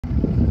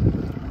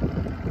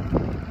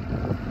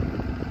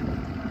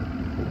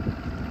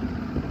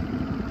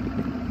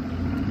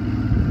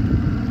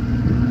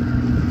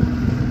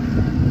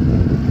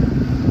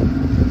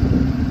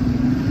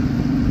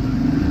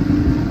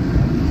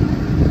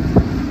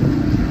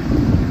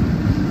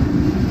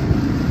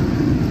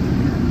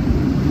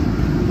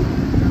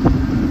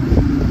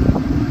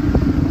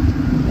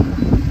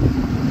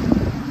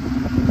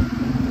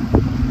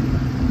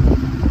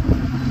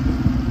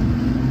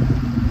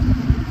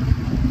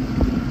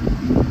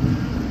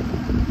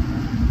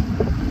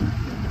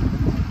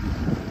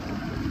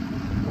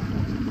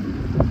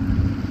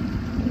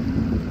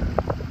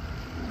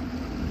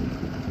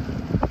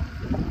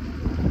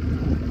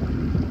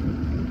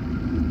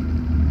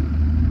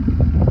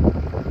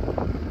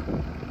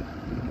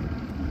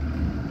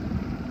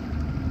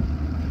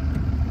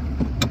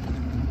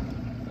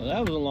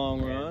That was a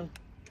long run.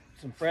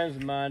 Some friends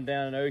of mine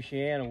down in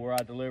Oceana where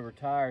I deliver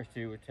tires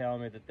to were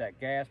telling me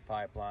that gas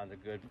pipeline's a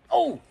good...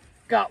 Oh,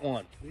 got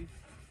one.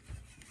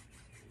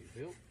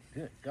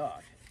 Good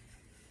gosh.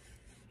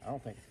 I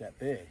don't think it's that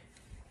big.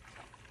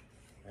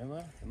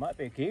 Well, it might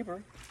be a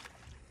keeper.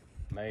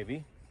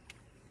 Maybe.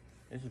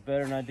 This is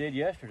better than I did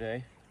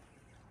yesterday.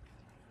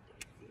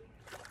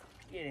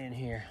 Get in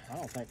here. I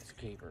don't think it's a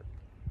keeper.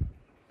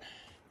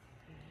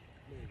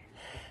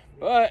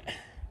 But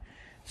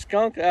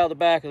skunked out of the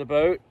back of the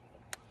boat.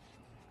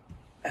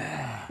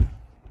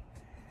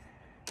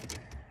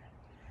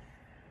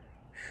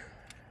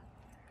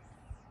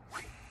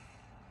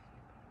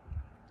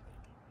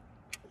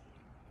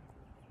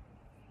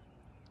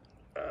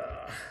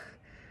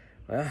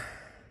 Well, at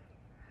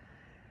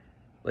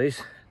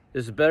least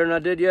this is better than I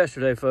did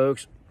yesterday,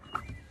 folks.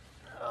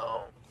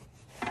 Oh.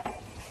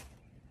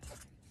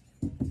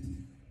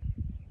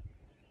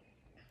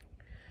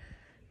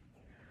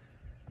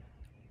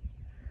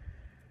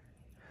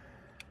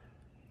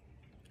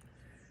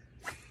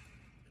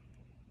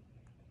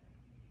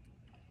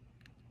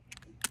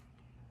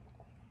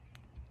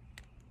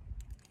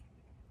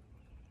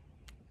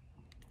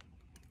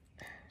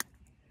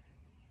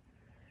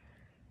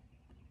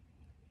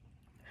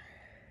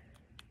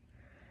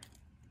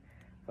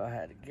 If I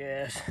had to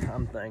guess,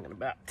 I'm thinking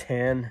about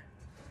 10.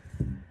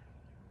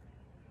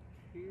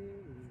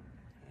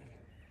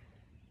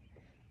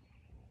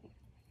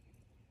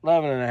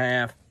 11 and a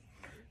half.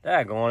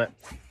 Daggone it.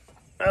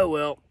 Oh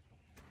well.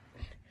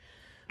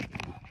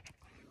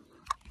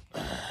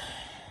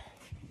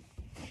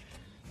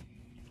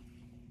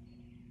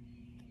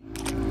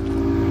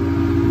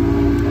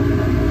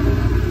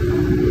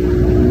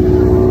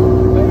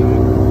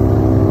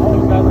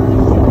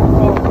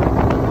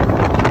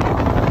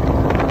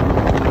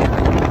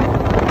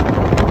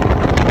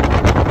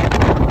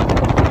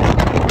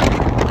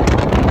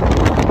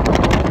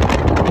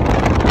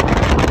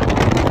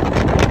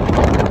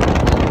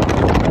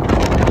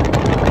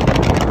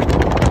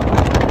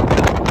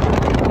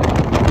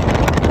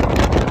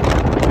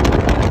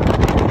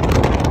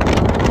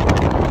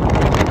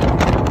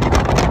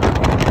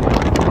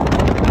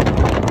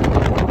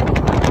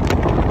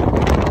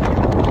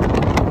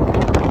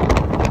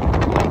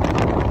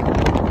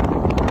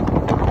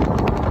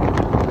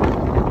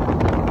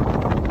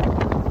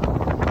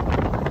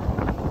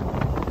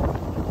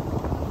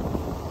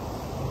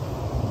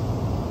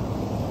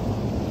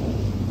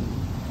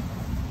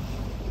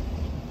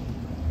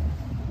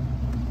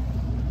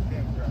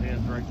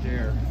 Right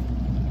there.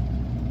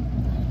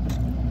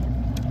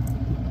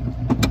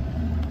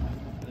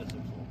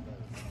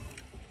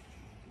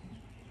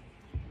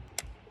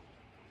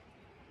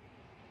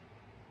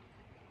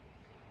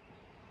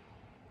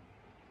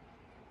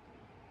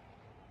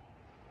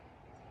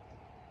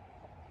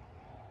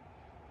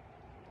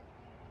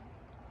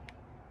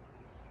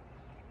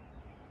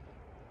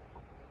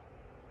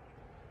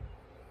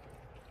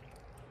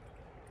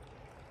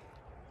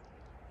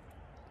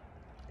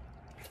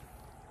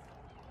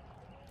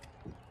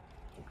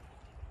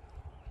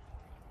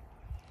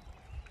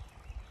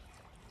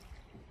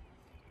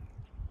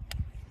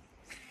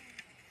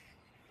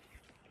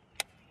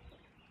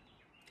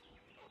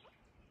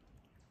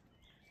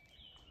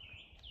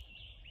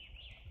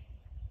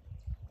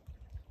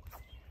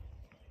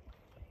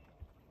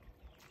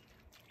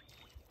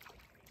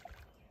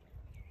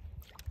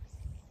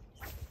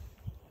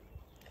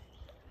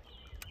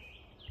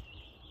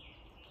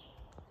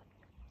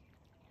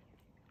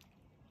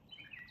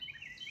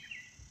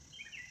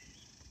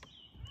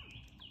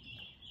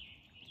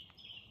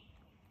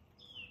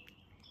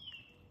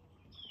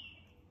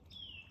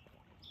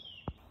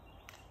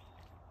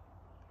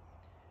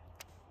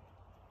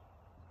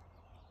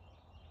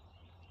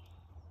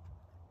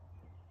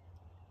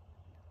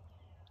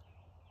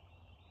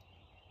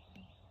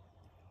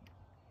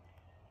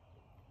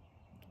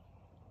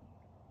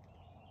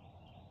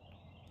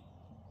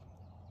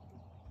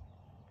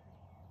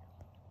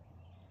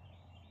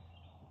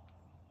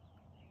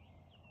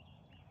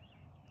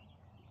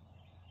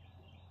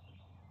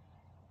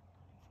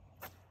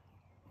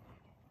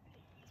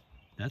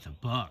 That's a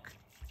buck.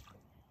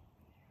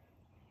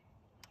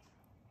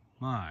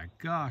 My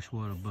gosh,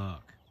 what a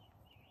buck.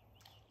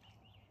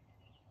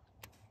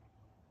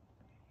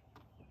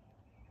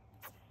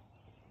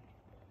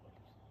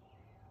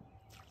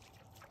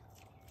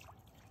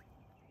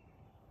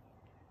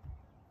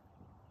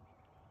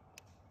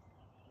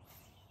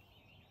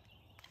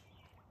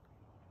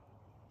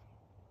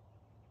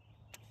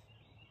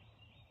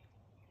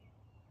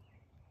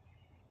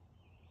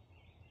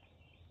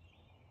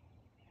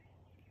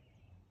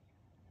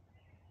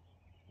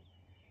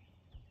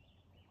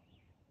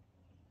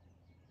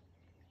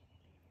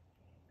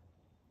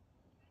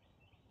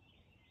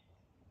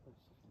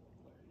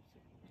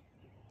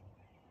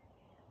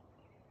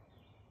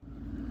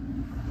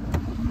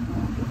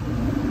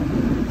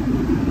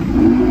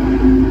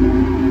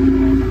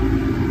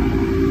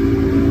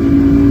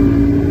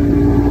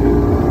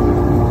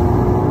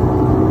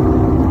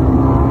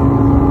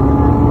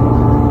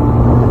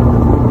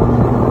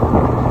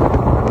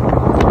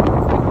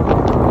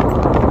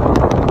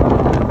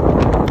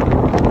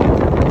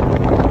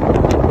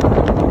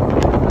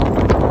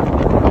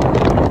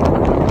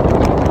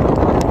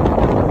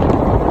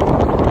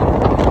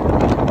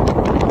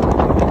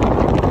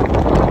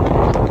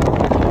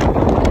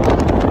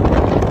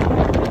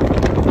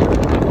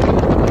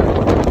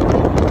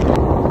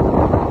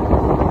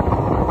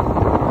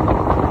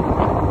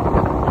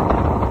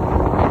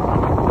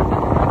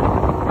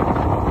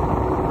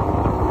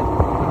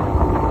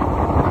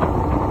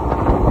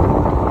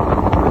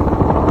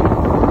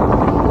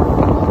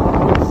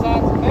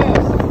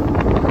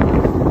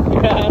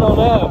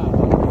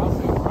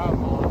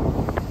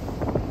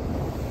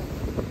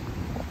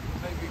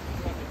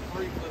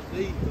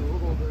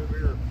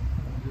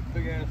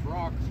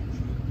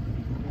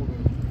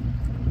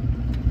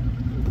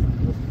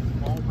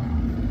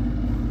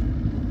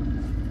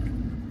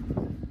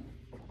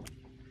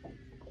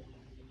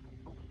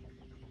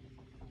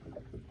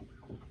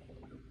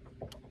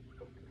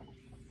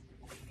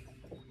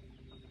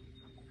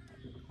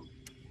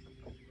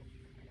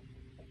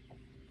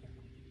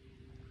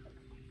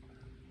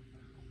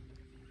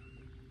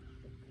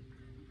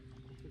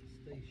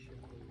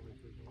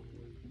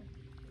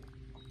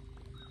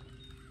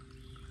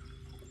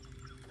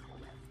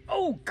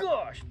 Oh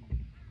gosh!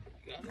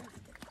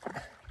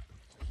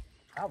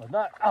 I was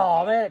not.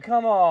 Oh man, it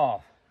come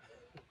off.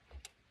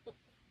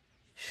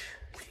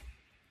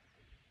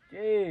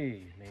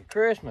 Jeez, man,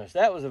 Christmas.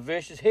 That was a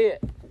vicious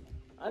hit.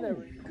 I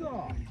never.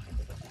 God.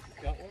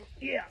 Got one?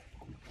 Yeah.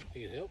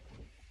 Need help?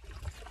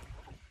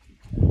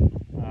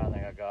 I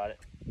think I got it.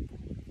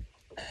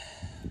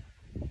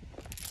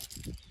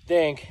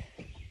 Dink.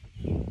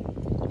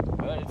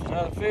 But it's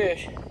another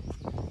fish.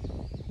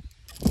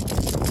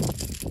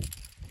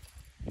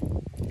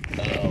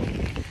 Oh.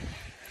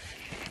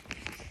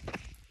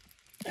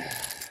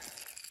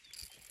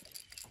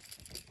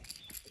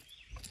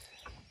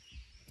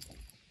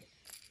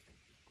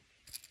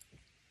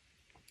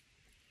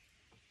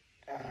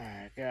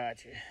 Alright,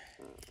 gotcha.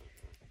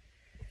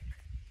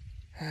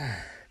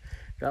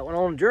 Got one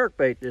on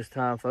jerkbait this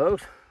time,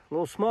 folks. A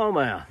little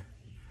smallmouth.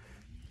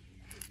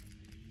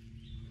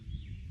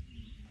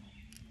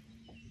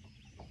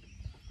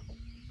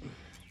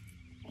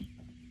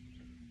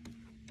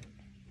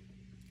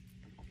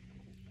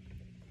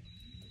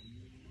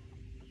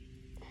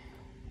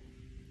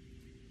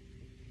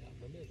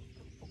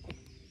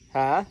 Huh?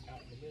 Out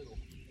in the middle.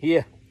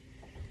 Yeah.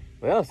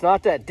 Well, it's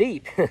not that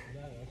deep.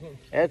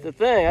 That's the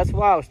thing. That's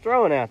why I was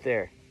throwing out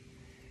there.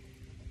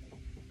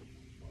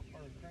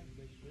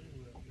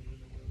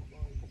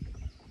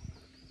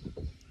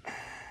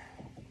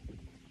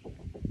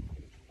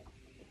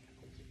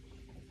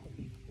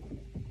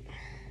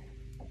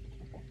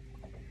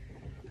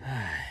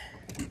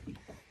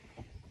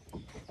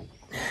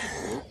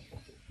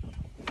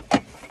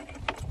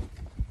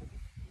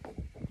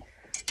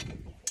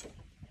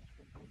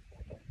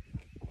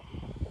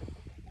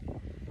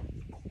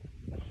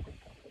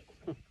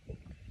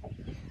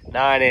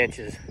 Nine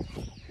inches.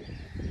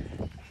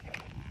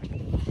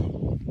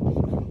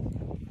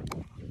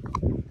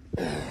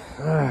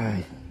 All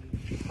right.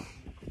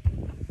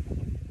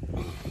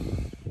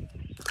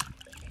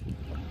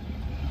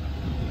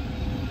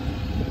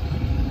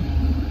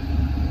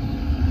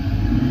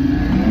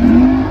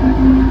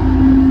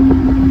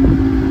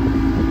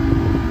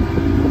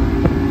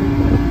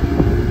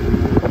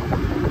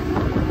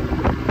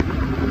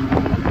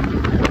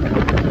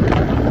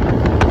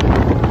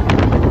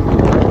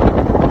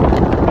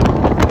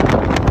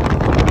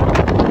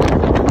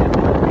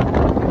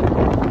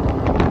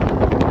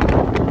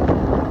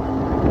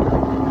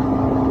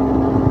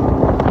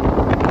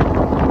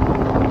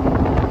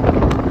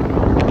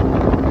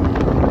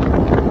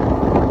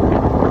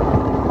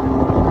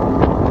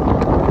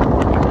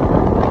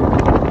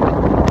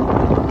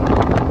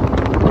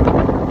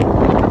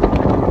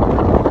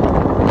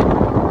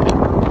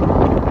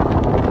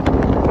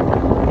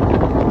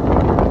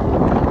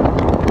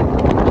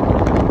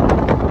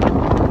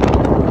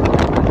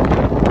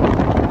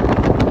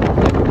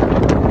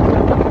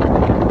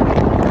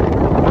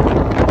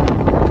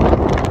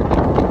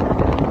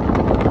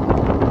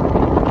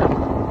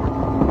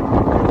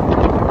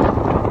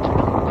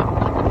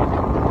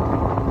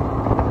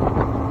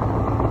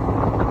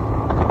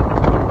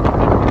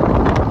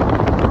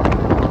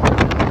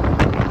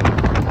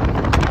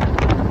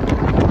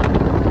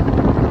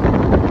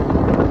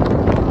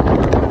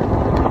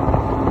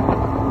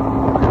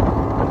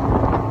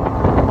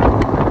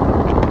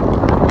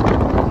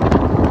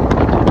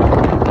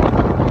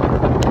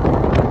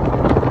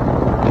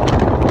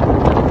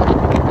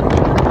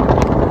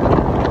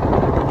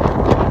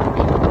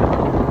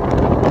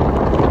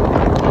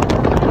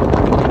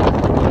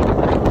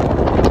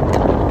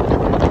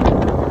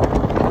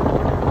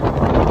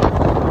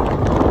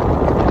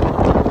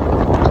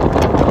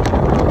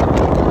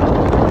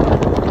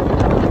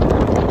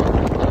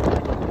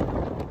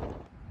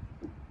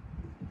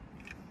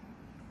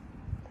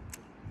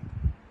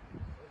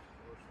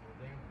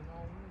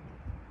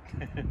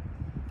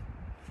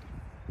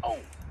 Oh!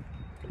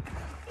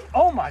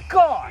 Oh my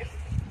God!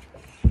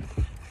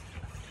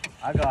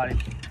 I got him.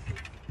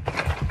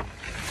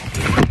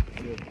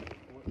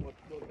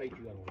 What bait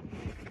you got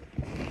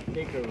on?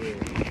 Tinker rig.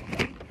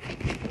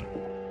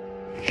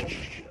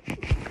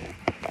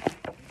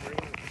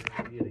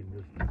 Get him.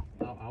 Just,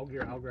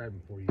 I'll grab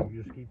him for you.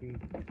 You just keep him.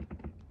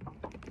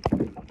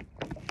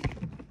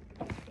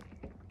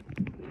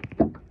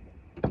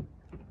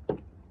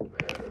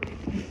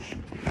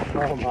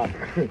 Oh my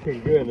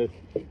goodness.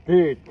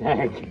 Dude,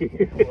 thank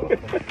you.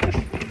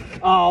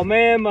 Oh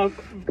man, my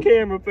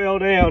camera fell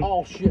down.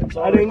 Oh shit,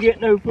 sorry. I didn't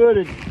get no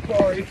footage.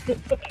 Sorry.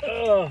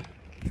 Oh.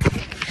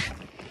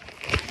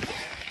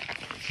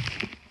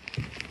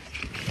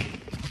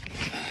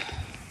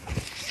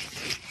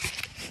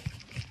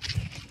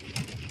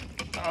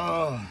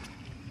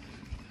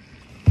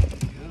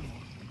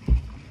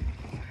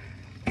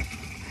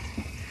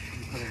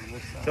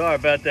 Sorry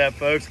about that,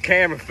 folks. The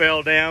camera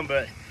fell down,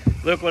 but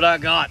look what I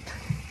got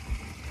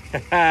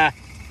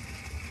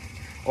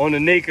on the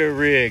Nico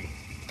rig.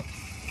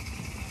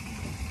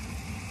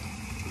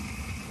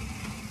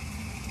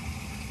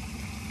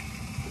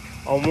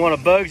 On one of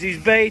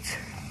Bugsy's baits.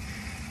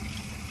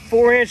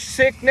 4-inch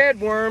thick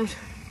Ned worms.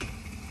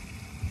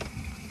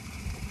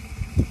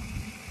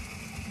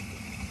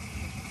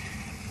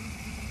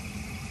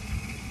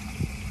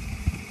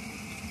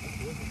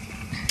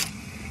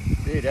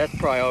 Dude, that's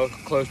probably all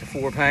close to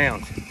 4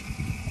 pounds.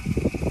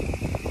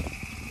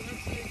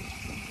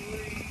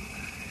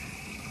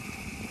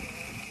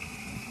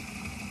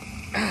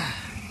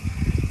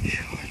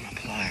 Where's my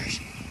pliers?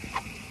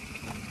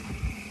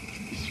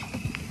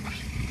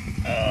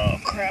 Oh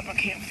crap, I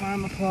can't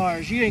find my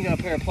pliers. You ain't got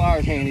a pair of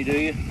pliers handy, do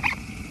you?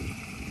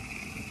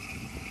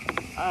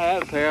 I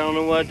have a pair, I don't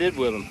know what I did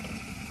with them.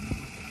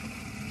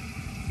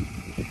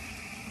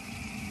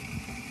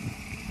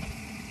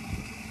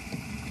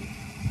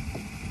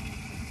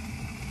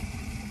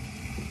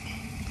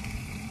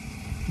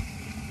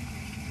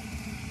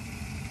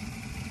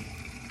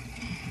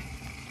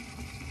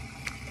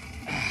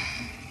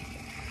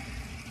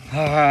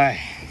 All right.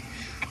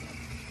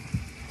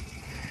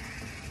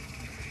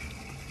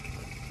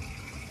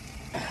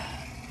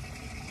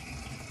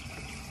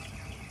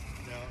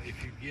 Now,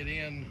 if you get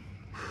in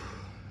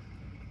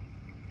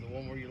the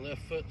one where your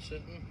left foot's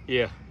sitting,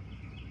 Yeah.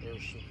 there's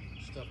some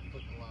stuff to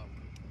put in the line.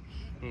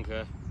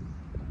 Okay.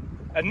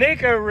 A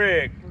Nico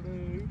rig.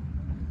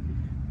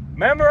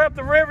 Remember up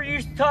the river you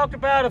used to talk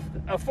about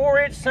a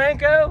 4-inch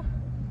Senko?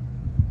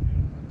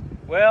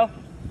 Well,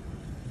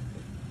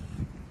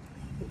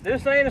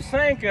 this ain't a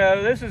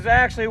Senko. This is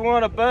actually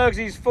one of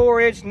Bugsy's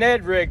 4-inch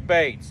Ned rig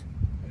baits.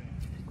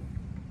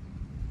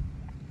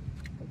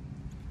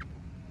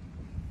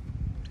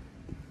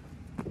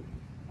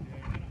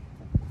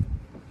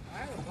 I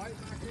had a bite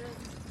back there.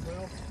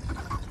 Well,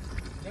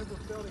 never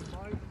felt him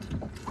bite.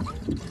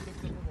 Picked up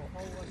a little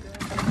hole like that.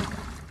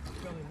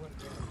 Felt him went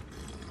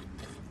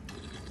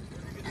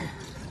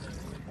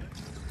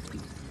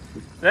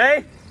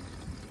down. See?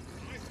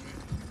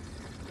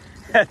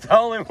 That's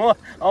the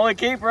only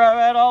keeper I've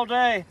had all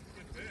day.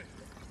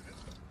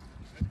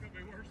 That's gonna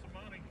be worth some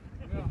money.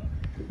 Yeah,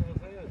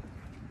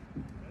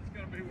 That's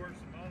gonna be worth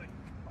some money.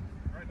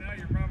 Right now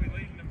you're probably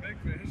leading them big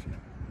fish,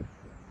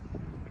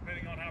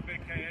 depending on how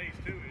big KA's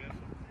 2 is.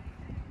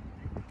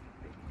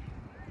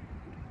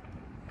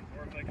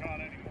 Or if they caught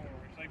any more,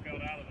 which they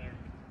fell out of there.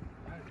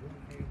 I had one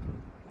hand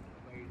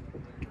laid up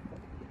there.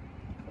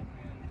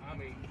 And I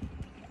mean,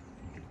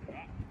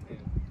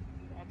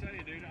 I'll tell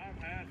you, dude,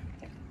 I've had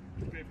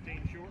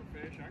 15 short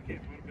fish. I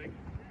can't put a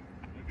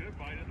good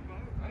bite in the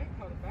boat. I ain't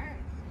caught a bass.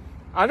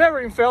 I never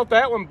even felt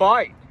that one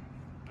bite.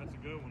 That's a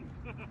good one.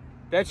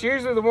 That's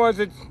usually the ones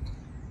that,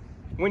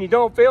 when you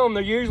don't feel them,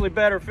 they're usually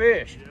better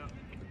fish. Yeah,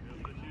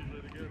 that's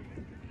usually the good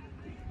one.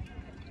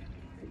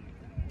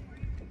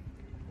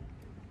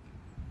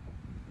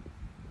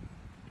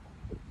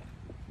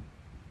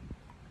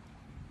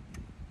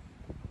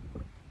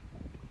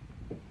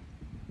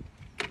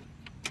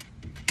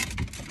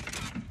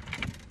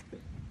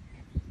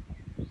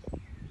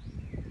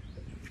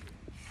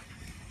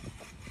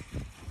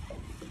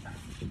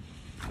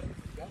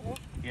 Got one?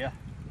 Yeah.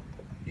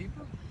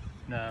 Keeper?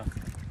 No.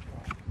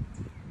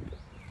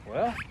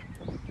 Well.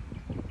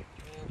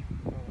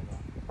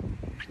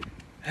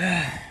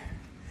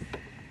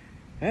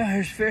 Well,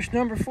 here's fish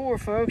number 4,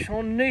 folks,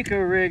 on the Nico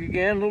rig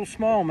again, little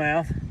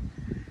smallmouth.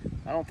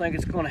 I don't think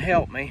it's going to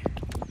help me.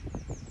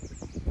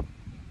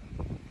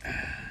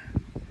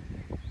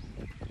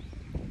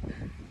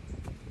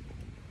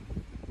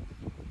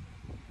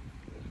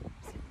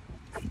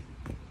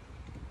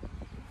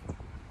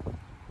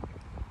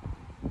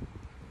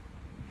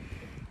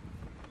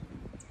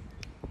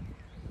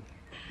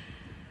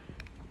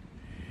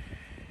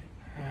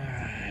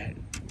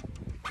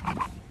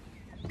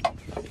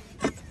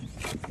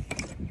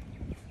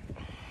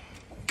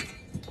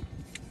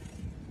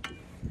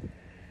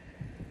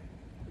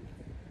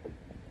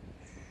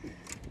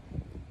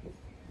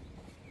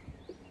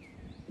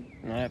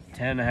 Yep,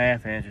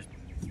 10.5 inches.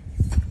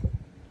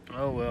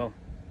 Oh well.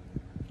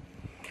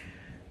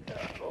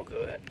 We'll go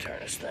ahead and turn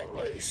this thing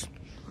loose.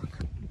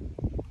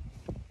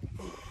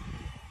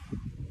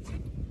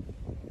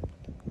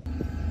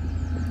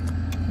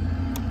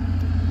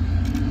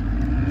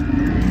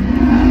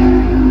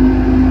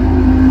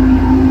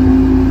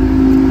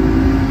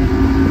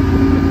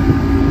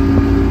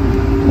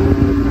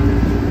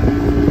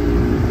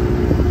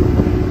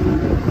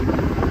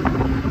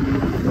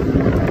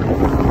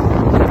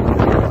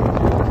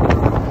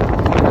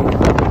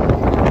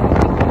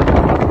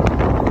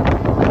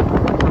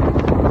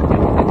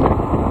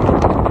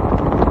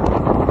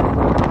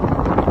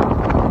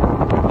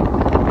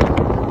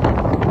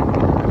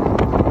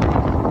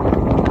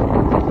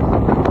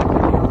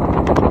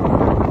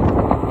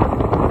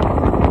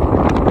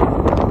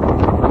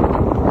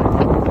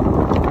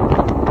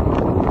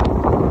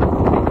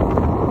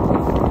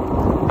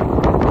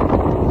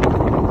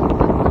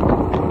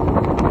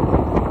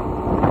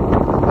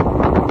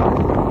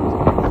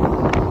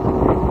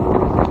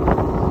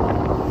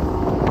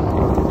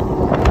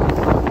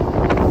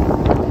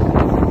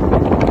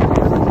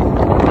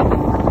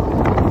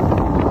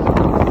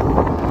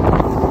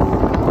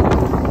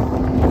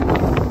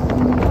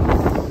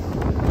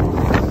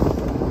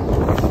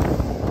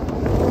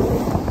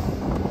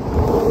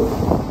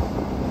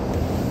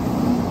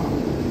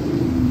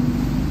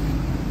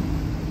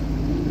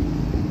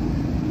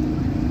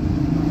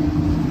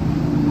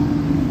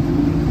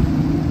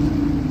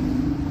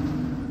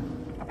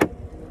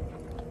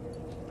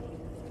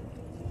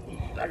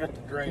 I got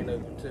the drain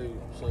open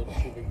too, so it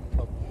should be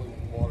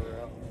pumping water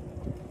out.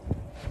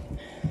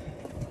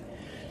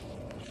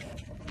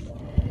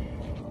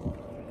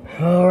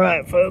 All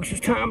right, folks, it's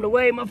time to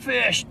weigh my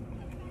fish.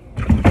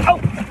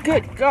 Oh,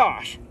 good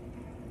gosh.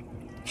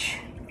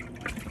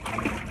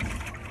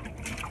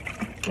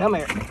 Come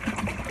here.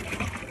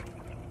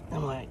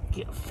 I'm gonna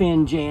get a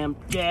fin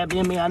jabbed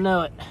in me, I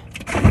know it.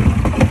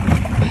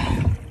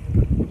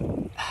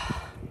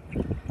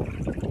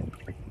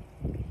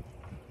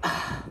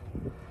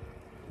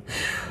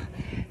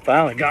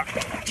 Finally got,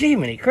 gee,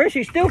 many Chris,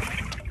 he's still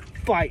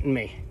fighting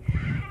me.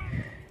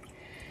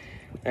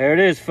 There it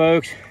is,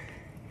 folks.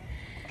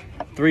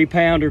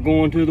 3-pounder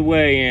going to the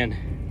weigh-in.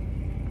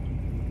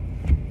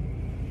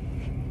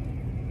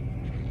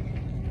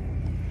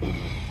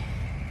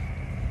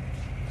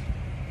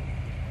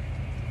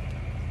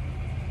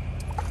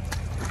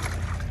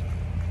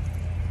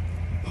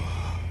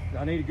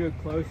 I need a good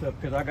close-up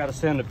because I got to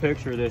send a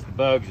picture of this to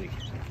Bugsy.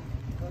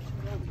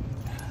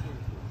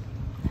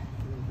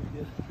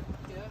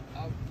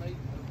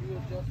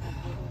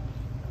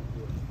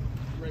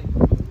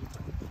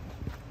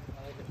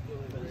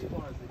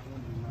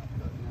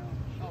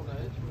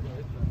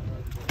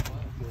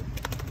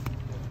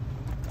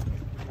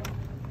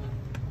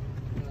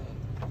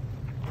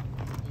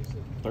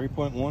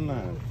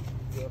 $3.19.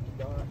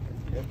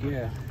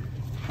 Yeah.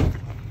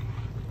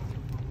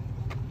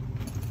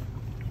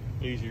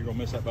 Easy, you're gonna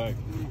miss that bag.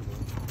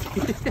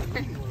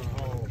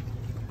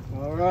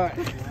 All right.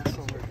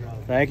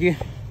 Thank you.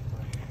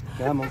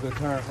 Now I'm gonna go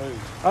turn it loose.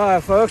 All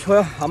right, folks.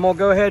 Well, I'm gonna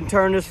go ahead and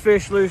turn this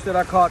fish loose that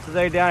I caught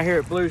today down here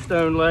at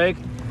Bluestone Lake.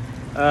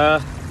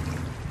 I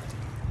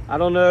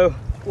don't know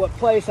what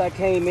place I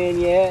came in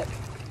yet,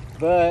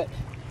 but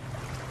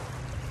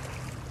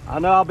I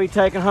know I'll be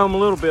taking home a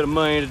little bit of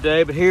money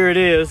today, but here it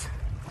is.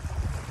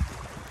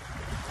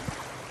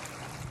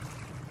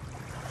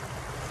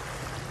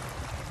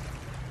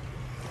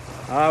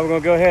 All right, we're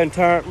gonna go ahead and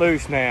turn it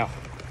loose now.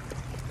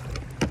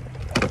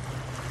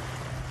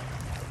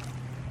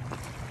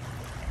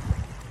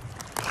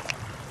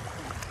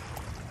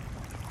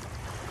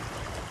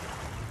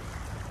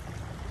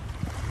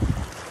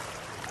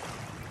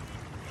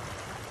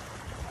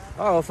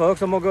 All right,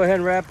 folks, I'm gonna go ahead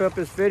and wrap up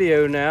this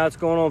video now. It's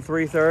going on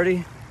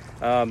 3:30.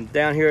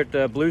 Down here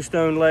at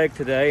Bluestone Lake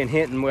today in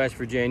Hinton, West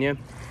Virginia.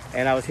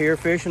 And I was here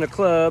fishing a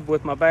club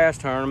with my bass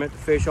tournament, the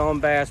Fish On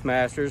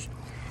Bassmasters.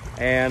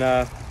 And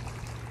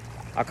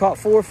I caught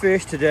 4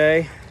 fish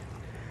today.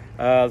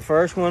 The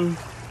first one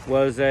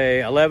was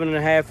a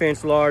 11.5-inch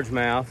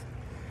largemouth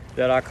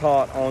that I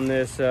caught on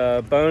this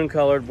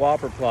bone-colored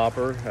whopper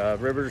plopper,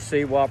 River to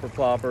Sea whopper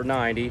plopper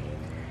 90.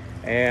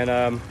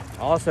 And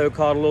also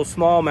caught a little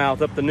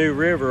smallmouth up the New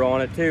River on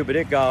it too, but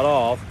it got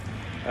off.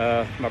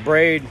 My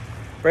braided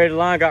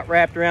line got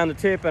wrapped around the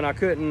tip and I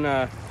couldn't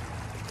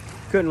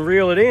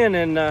reel it in,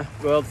 and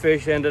well, the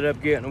fish ended up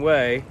getting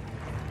away.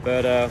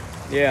 But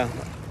yeah,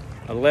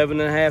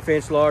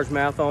 11.5-inch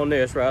largemouth on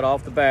this right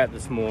off the bat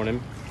this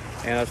morning.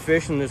 And I was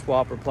fishing this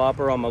whopper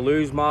plopper on my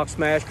Lew's Mock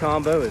Smash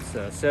combo. It's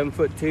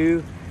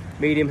 7'2",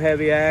 medium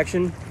heavy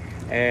action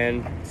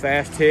and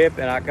fast tip,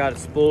 and I got it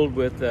spooled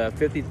with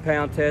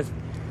 50-pound test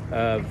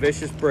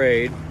vicious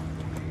braid.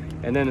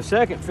 And then the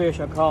second fish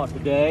I caught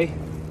today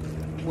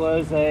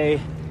was a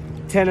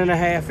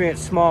 10.5-inch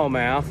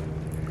smallmouth.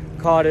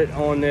 Caught it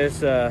on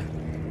this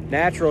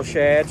natural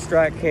shad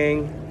Strike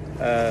King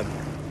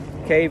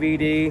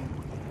KVD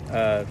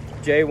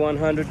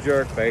J100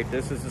 jerkbait.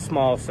 This is the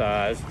small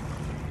size,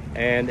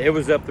 and it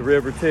was up the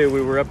river too.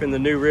 We were up in the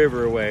New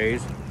River a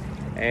ways,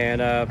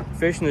 and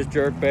fishing this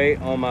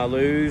jerkbait on my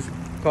Lew's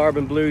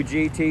Carbon Blue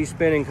GT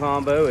spinning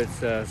combo.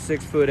 It's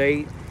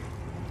 6'8",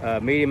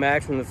 medium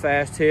action with a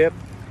fast tip.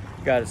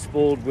 Got it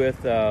spooled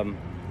with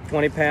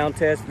 20-pound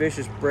test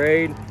vicious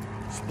braid,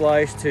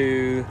 spliced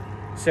to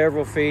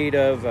several feet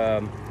of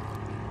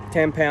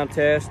 10-pound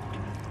test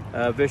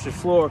vicious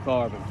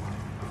fluorocarbon.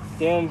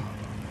 Then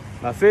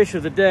my fish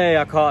of the day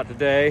I caught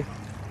today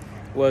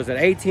was an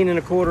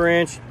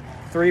 18.25-inch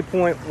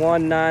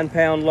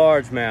 3.19-pound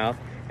largemouth,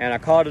 and I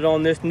caught it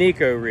on this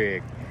Nico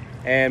rig.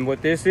 And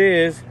what this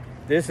is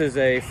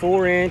a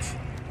 4-inch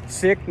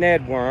sick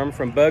Ned worm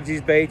from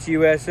Bugsy's Baits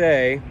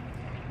USA,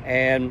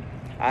 and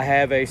I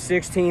have a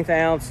 1/16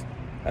 ounce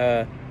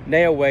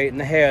nail weight in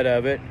the head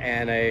of it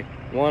and a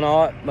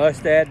 1/0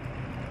 Mustad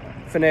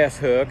finesse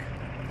hook.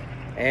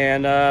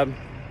 And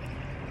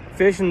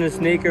fishing this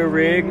Nico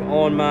rig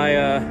on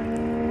my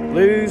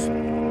Lew's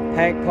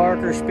Hank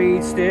Parker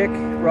speed stick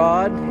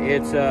rod.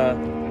 It's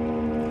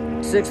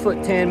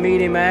 6'10"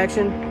 medium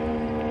action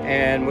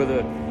and with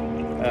a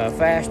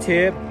fast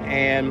tip,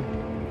 and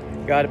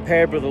got it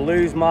paired with a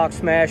Lew's Mock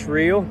Smash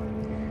reel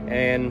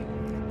and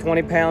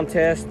 20-pound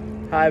test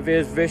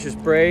high-vis vicious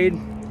braid,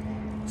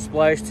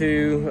 spliced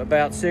to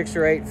about 6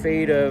 or 8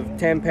 feet of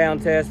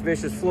 10-pound test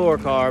vicious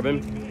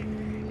fluorocarbon.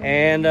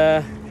 And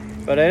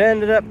but it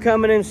ended up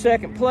coming in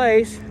second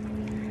place,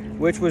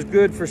 which was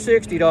good for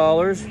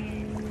 $60,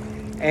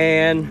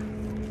 and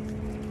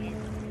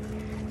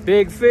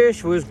Big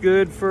Fish was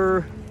good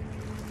for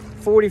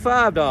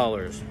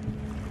 $45.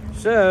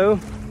 So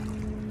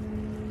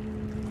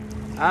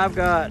I've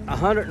got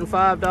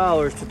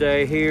 $105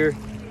 today here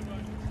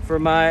for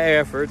my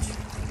efforts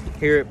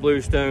here at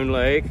Bluestone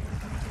Lake.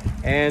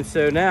 And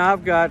so now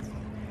I've got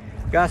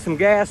some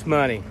gas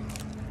money.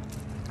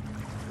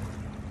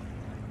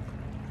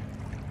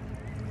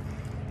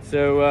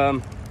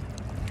 So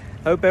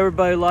hope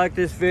everybody liked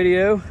this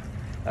video.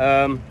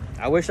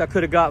 I wish I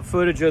could have got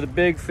footage of the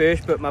big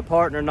fish, but my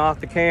partner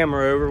knocked the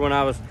camera over when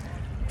I was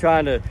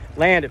trying to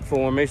land it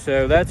for me.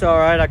 So that's all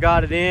right, I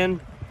got it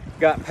in,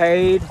 got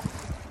paid.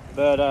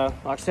 But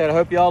like I said, I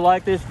hope y'all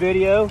like this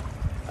video.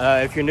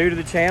 If you're new to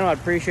the channel, I'd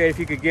appreciate if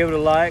you could give it a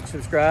like,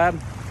 subscribe,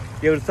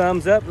 give it a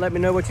thumbs up, let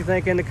me know what you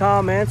think in the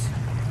comments,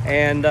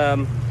 and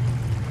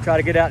try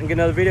to get out and get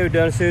another video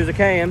done as soon as I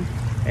can.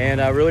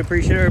 And I really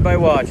appreciate everybody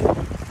watching.